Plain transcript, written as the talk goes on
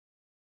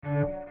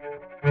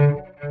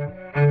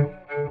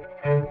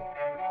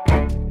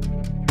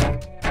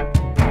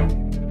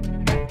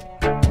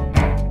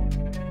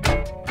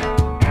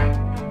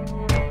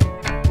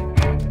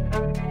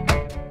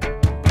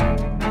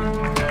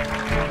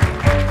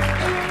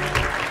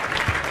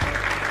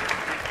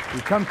We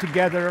come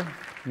together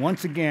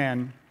once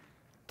again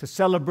to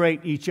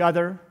celebrate each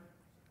other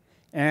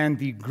and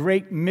the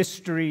great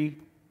mystery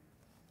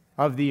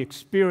of the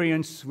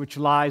experience which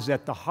lies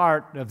at the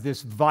heart of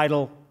this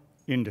vital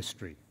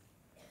industry.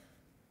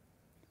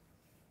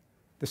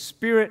 The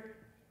spirit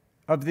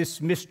of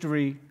this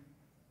mystery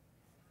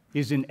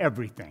is in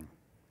everything,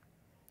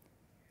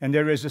 and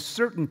there is a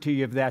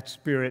certainty of that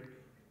spirit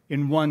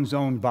in one's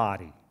own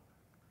body.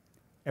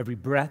 Every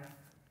breath,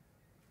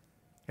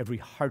 every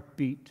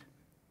heartbeat,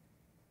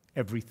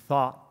 every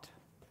thought,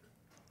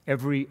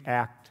 every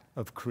act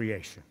of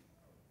creation.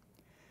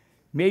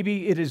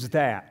 Maybe it is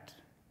that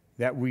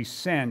we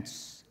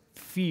sense,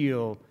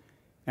 feel,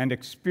 and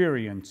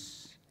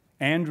experience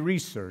and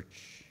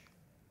research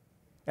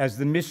as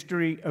the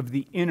mystery of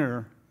the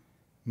inner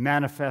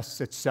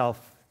manifests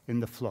itself in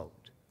the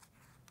float.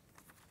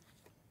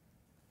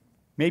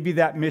 Maybe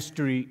that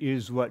mystery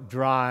is what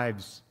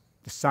drives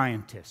the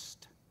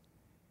scientist,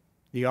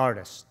 the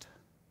artist,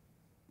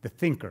 the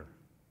thinker,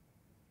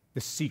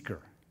 the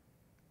seeker.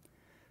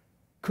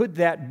 Could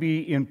that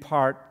be in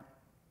part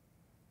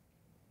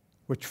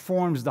which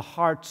forms the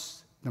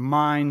hearts, the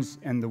minds,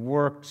 and the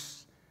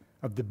works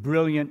of the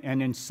brilliant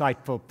and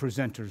insightful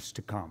presenters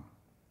to come?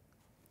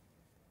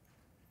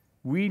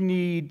 We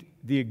need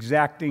the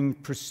exacting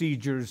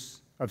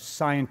procedures of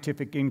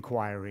scientific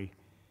inquiry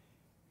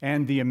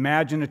and the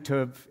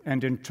imaginative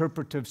and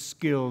interpretive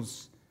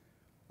skills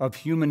of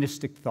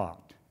humanistic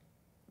thought.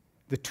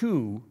 The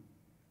two,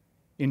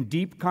 in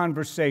deep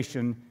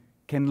conversation,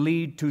 can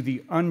lead to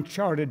the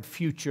uncharted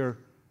future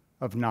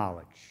of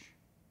knowledge.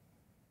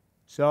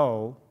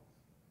 So,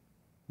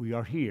 we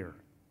are here,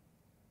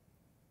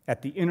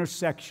 at the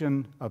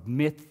intersection of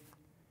myth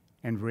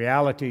and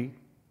reality,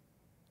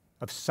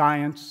 of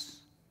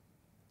science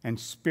and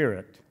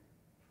spirit,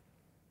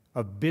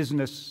 of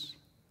business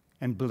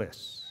and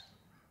bliss.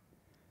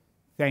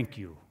 Thank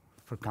you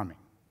for coming.